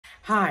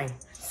Hi.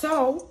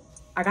 So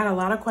I got a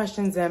lot of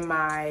questions in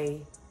my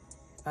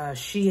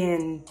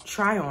SHEIN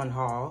try-on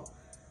haul.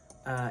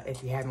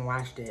 If you haven't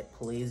watched it,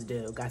 please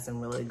do. Got some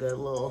really good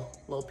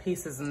little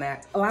pieces in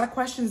that. A lot of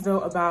questions though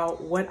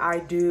about what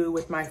I do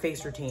with my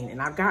face routine.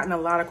 And I've gotten a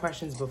lot of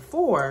questions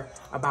before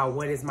about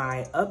what is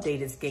my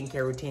updated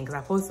skincare routine, because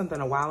I posted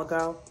something a while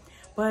ago,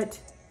 but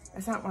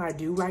that's not what I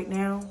do right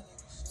now.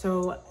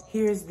 So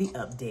here's the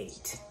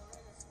update.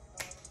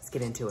 Let's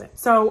get into it.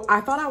 So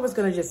I thought I was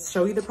gonna just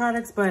show you the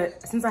products,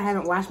 but since I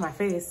haven't washed my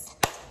face,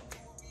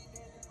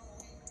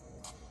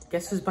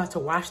 guess who's about to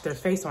wash their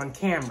face on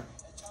camera?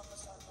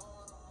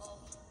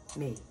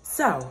 Me.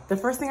 So the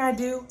first thing I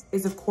do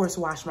is of course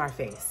wash my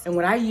face. And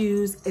what I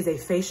use is a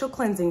facial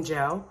cleansing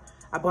gel.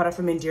 I bought it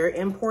from Indira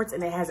Imports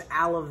and it has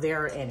aloe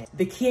vera in it.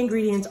 The key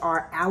ingredients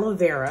are aloe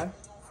vera,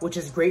 which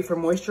is great for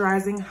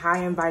moisturizing,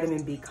 high in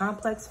vitamin B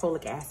complex,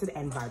 folic acid,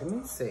 and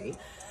vitamin C.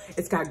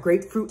 It's got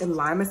grapefruit and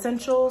lime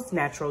essentials,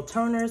 natural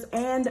toners,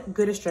 and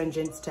good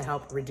astringents to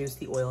help reduce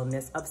the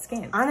oiliness of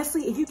skin.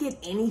 Honestly, if you get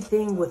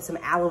anything with some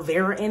aloe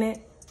vera in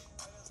it,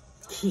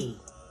 key.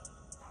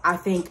 I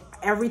think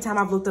every time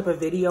I've looked up a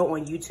video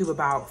on YouTube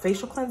about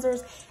facial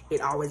cleansers,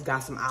 it always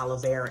got some aloe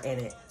vera in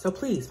it. So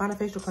please find a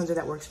facial cleanser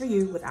that works for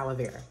you with aloe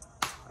vera.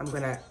 I'm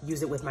gonna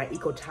use it with my am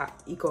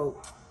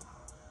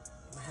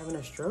I having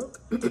a stroke?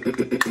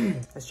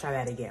 Let's try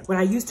that again. What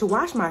I use to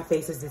wash my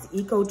face is this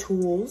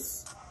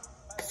GoTo's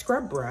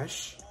scrub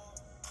brush.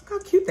 Look how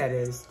cute that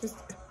is.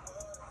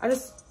 I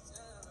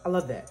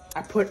love that.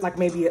 I put like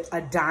maybe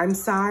a dime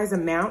size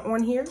amount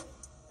on here.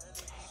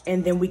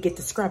 And then we get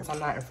to scrub. So I'm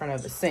not in front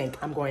of the sink.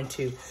 I'm going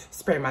to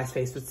spray my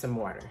face with some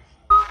water.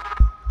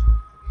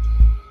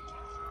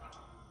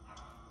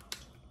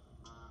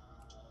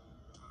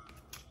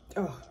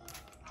 Oh,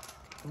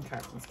 okay,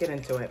 let's get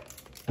into it.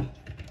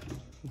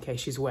 Okay,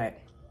 she's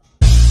wet.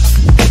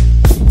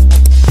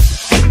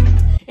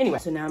 Anyway,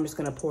 so now I'm just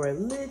gonna pour a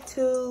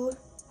little,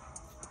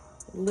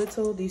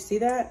 do you see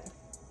that?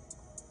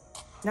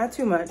 Not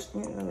too much,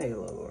 maybe a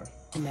little more.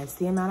 And that's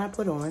the amount I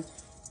put on.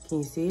 Can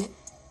you see it?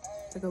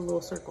 It's like a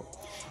little circle.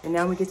 And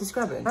now we get to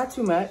scrub it. Not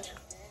too much,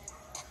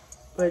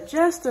 but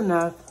just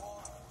enough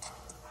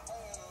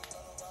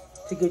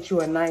to get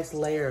you a nice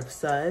layer of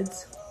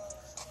suds.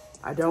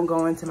 I don't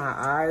go into my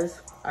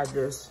eyes. I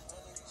just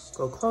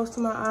go close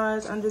to my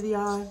eyes, under the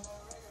eye,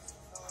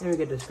 and we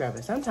get to scrub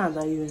it. Sometimes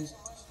I even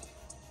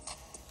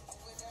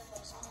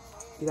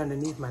get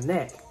underneath my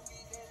neck,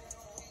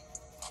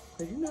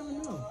 because you never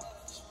know.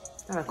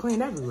 Gotta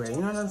clean everywhere, you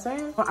know what I'm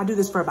saying? I do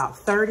this for about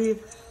 30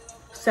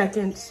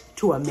 seconds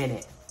to a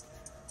minute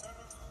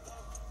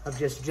of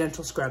just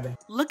gentle scrubbing.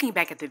 Looking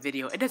back at the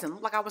video, it doesn't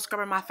look like I was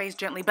scrubbing my face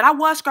gently, but I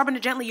was scrubbing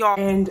it gently, y'all.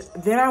 And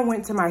then I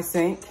went to my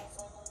sink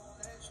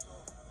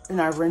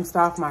and I rinsed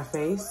off my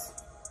face.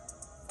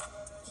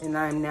 And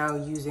I'm now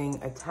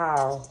using a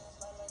towel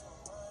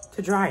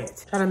to dry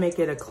it. Try to make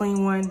it a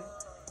clean one.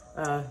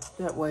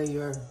 That way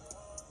you're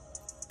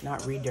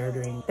not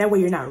re-dirtering. That way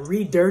you're not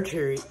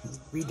re-dirtering.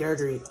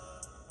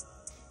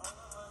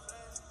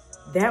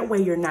 That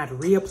way you're not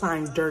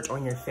reapplying dirt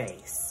on your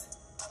face.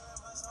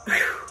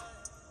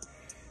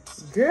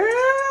 Girl,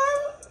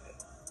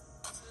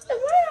 am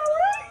I all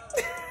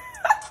right?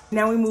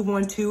 Now we move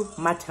on to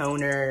my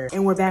toner.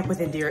 And we're back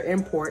with Indira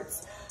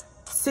Imports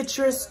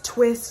Citrus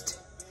Twist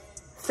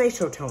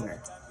Facial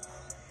Toner.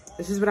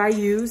 This is what I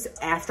use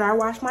after I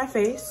wash my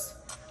face.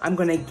 I'm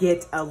gonna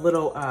get a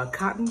little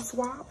cotton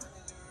swab.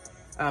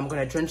 I'm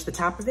gonna drench the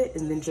top of it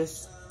and then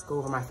just go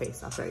over my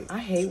face. I'll show you. I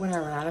hate when I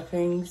run out of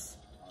things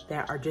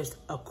that are just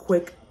a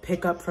quick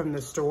pickup from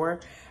the store.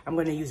 I'm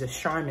gonna use a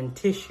Charmin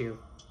tissue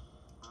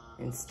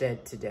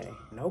instead today.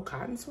 No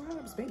cotton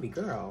swabs, baby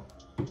girl.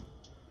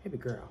 Baby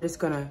girl. Just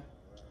gonna,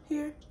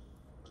 here,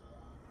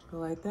 go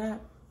like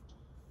that.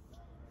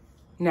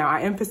 Now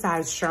I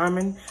emphasize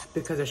Charmin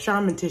because a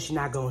Charmin tissue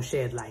not gonna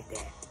shed like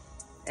that.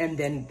 And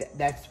then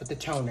that's with the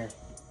toner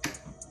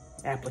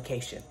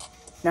application.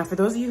 Now, for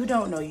those of you who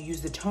don't know, you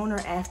use the toner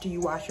after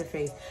you wash your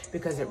face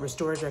because it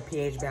restores your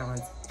pH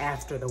balance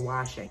after the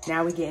washing.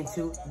 Now we get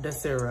into the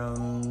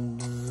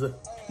serums.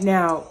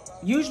 Now,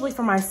 usually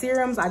for my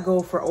serums, I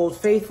go for Old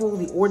Faithful,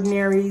 The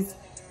Ordinary's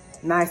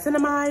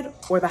niacinamide,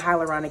 or the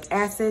hyaluronic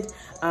acid.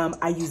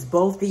 I use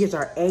both. These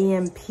are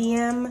AM,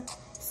 PM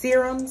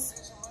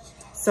serums.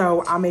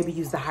 So I'll maybe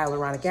use the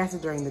hyaluronic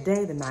acid during the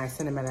day, the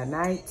niacinamide at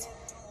night.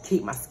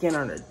 Keep my skin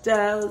on her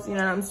toes, you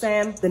know what I'm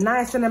saying? The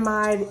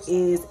niacinamide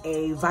is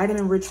a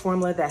vitamin-rich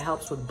formula that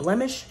helps with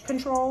blemish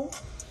control,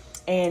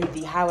 and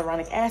the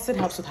hyaluronic acid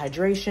helps with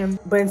hydration.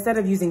 But instead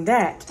of using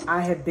that,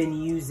 I have been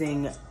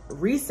using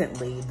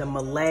recently the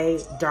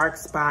Malay Dark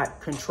Spot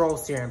Control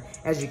Serum.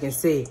 As you can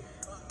see,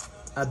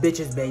 a bitch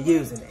has been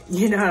using it,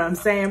 you know what I'm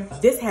saying?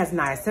 This has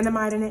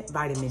niacinamide in it,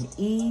 vitamin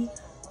E,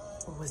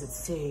 or was it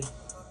C?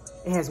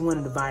 It has one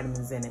of the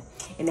vitamins in it.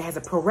 And it has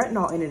a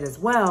proretinol in it as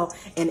well.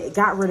 And it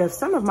got rid of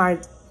some of my,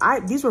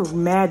 these were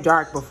mad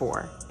dark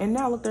before. And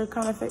now look, they're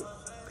kind of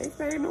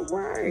fading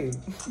away.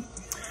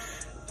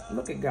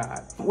 Look at God.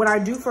 What I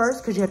do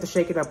first, because you have to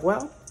shake it up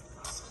well,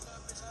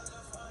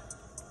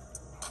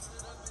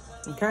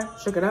 Okay,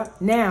 shook it up.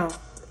 Now,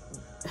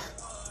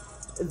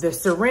 the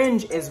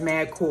syringe is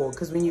mad cool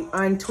because when you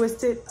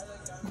untwist it,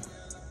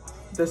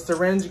 the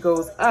syringe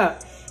goes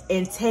up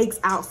and takes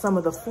out some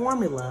of the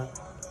formula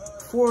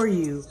for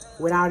you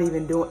without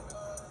even doing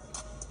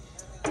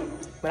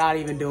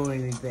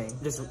anything.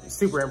 Just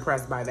super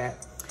impressed by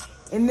that.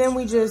 And then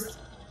we just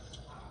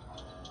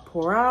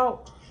pour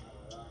out.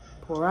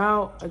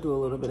 I do a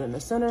little bit in the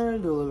center,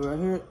 do a little bit right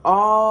here.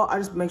 I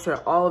just make sure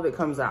all of it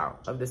comes out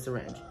of the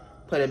syringe.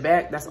 Put it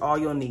back, that's all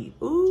you'll need.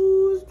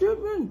 Ooh, it's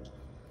dripping.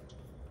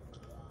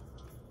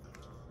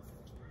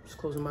 Just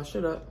closing my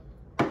shit up.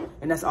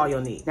 And that's all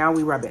you'll need. Now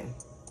we rub in.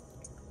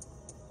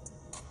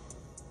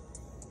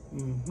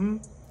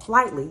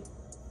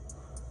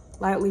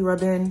 Lightly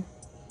rub in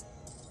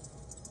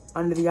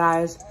under the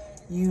eyes.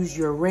 Use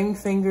your ring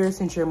finger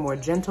since you're more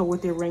gentle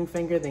with your ring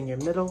finger than your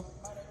middle.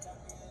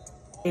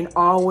 And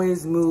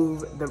always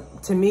move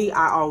to me,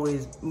 I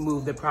always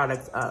move the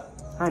products up.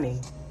 Honey,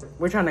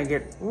 we're trying to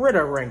get rid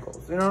of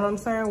wrinkles. You know what I'm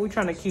saying? We're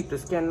trying to keep the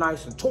skin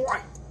nice and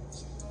taut.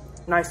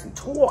 Nice and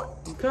taut,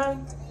 okay?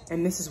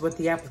 And this is what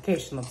the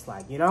application looks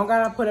like. You don't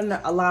gotta put in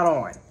a lot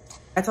on.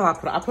 That's all I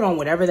put. I put on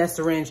whatever that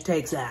syringe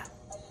takes out.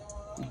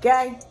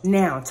 Okay?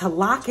 Now, to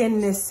lock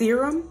in this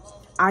serum,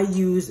 I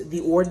use the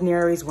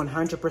Ordinary's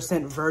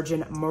 100%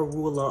 virgin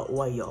marula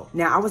oil.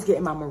 Now, I was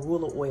getting my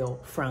marula oil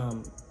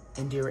from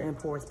Indira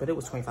Imports, but it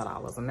was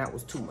 $25 and that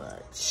was too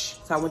much.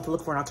 So I went to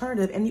look for an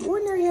alternative and the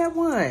Ordinary had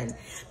one.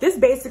 This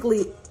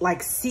basically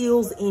like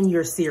seals in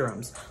your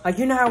serums. Like,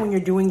 you know how when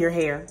you're doing your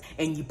hair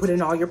and you put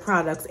in all your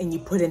products and you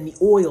put in the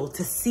oil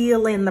to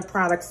seal in the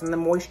products and the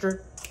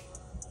moisture?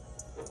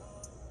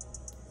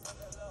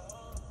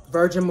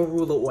 Virgin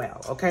marula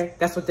oil, okay?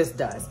 That's what this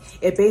does.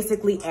 It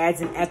basically adds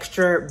an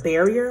extra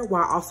barrier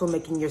while also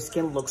making your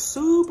skin look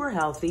super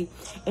healthy,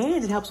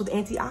 and it helps with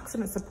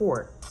antioxidant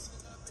support.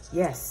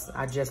 Yes,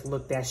 I just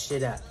looked that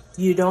shit up.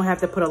 You don't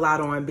have to put a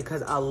lot on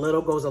because a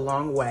little goes a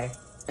long way.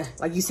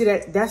 Like, you see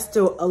that? That's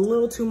still a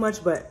little too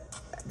much, but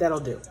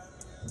that'll do.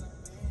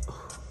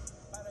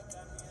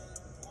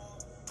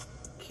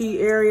 Key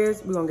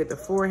areas, we're gonna get the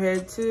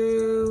forehead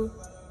too,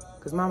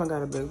 because mama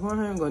got a big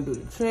forehead. I'm gonna do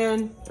the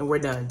chin and we're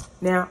done.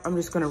 Now, I'm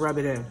just gonna rub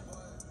it in.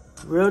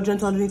 Real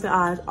gentle underneath the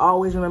eyes.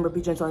 Always remember,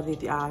 be gentle underneath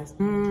the eyes.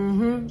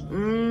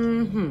 Remember,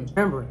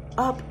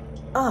 up,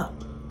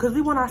 because we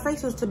want our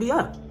faces to be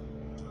up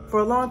for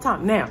a long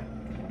time. Now,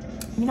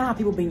 you know how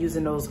people been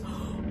using those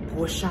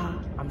gouache,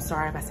 I'm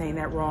sorry if I'm saying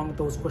that wrong,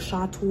 those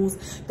gouache tools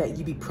that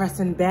you be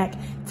pressing back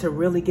to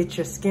really get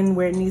your skin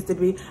where it needs to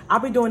be? I'll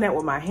be doing that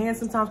with my hands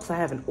sometimes because I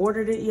haven't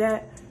ordered it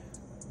yet.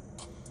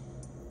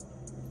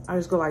 I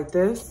just go like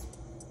this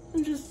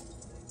and just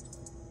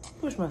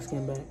push my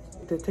skin back.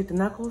 Take the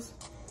knuckles,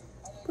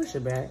 push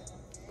it back,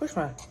 push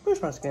my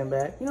skin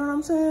back. You know what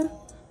I'm saying?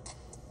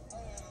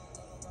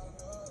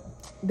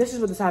 This is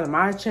what the side of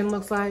my chin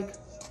looks like.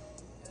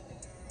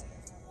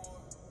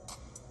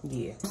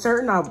 Yeah, I'm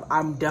certain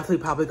I'm definitely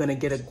probably gonna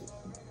get a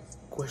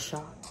gouache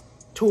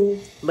tool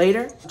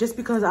later, just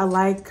because I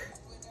like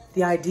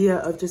the idea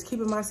of just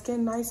keeping my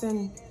skin nice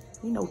and,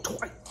 you know,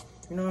 taut.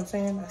 You know what I'm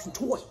saying? Nice and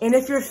taut. And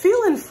if you're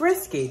feeling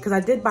frisky, because I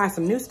did buy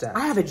some new stuff,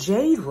 I have a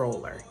jade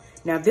roller.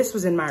 Now, this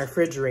was in my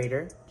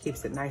refrigerator,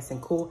 keeps it nice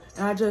and cool.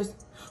 And I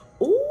just,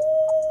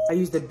 I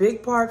used the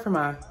big part for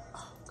my,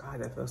 oh God,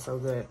 that feels so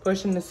good.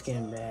 Pushing the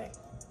skin back.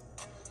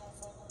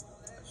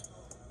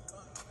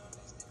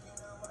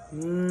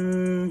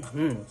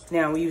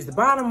 Now we use the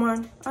bottom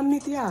one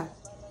underneath the eye.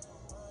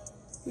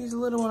 Use a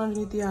little one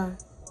underneath the eye.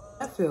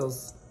 That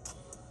feels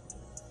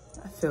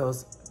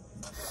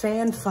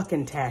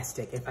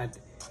fan-fucking-tastic. If I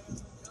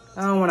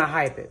don't want to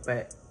hype it,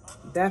 but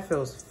that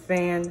feels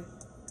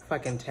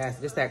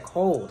fan-fucking-tastic. Just that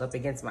cold up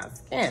against my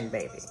skin,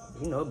 baby.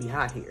 You know, it'd be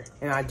hot here.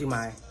 And I do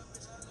right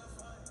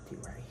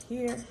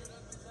here.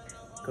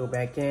 Go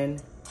back in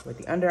with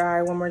the under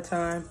eye one more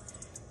time.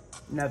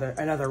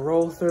 Another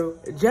roll through,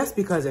 just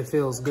because it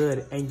feels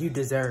good and you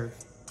deserve.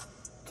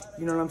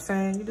 You know what I'm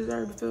saying? You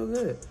deserve to feel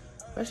good,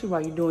 especially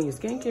while you're doing your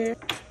skincare.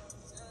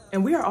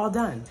 And we are all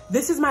done.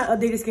 This is my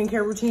updated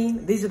skincare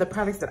routine. These are the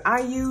products that I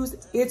use.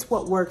 It's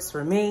what works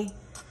for me.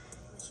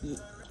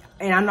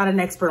 And I'm not an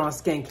expert on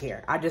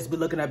skincare. I just be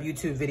looking up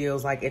YouTube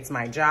videos like it's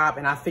my job,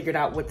 and I figured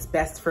out what's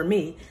best for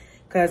me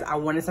because I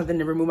wanted something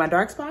to remove my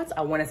dark spots.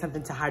 I wanted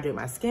something to hydrate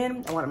my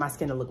skin. I wanted my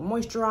skin to look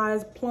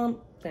moisturized,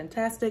 plump,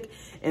 fantastic.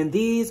 And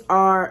these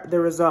are the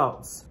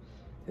results.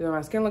 This is what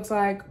my skin looks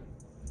like.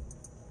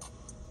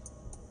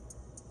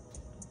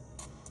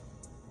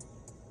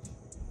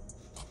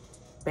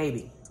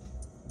 Baby,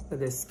 look at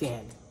this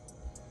skin.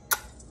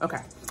 Okay,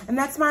 and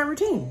that's my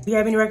routine. If you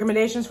have any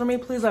recommendations for me,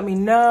 please let me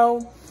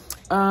know.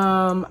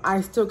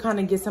 I still kind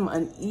of get some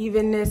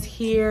unevenness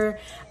here.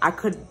 I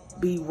could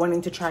be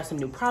wanting to try some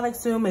new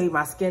products soon. Maybe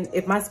my skin,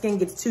 if my skin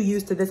gets too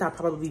used to this, I'll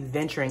probably be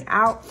venturing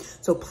out.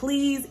 So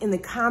please, in the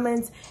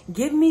comments,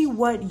 give me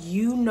what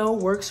you know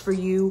works for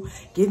you.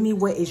 Give me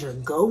what is your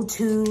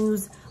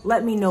go-tos.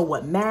 Let me know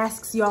what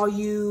masks y'all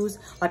use.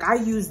 Like, I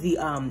use the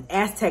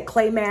Aztec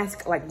clay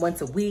mask like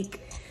once a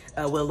week.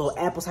 with a little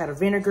apple cider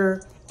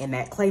vinegar and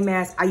that clay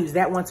mask. I use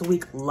that once a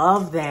week.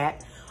 Love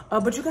that.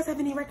 But you guys have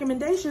any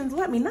recommendations?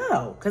 Let me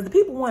know, because the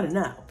people want to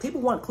know.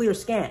 People want clear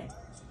skin.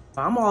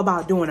 I'm all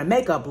about doing a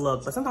makeup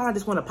look, but sometimes I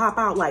just want to pop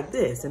out like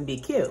this and be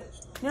cute.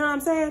 You know what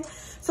I'm saying?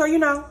 So, you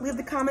know, leave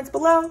the comments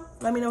below.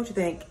 Let me know what you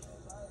think.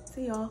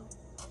 See y'all.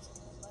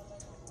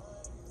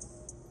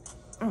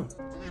 Baby,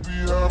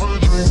 have a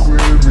drink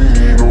with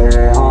me,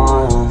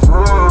 don't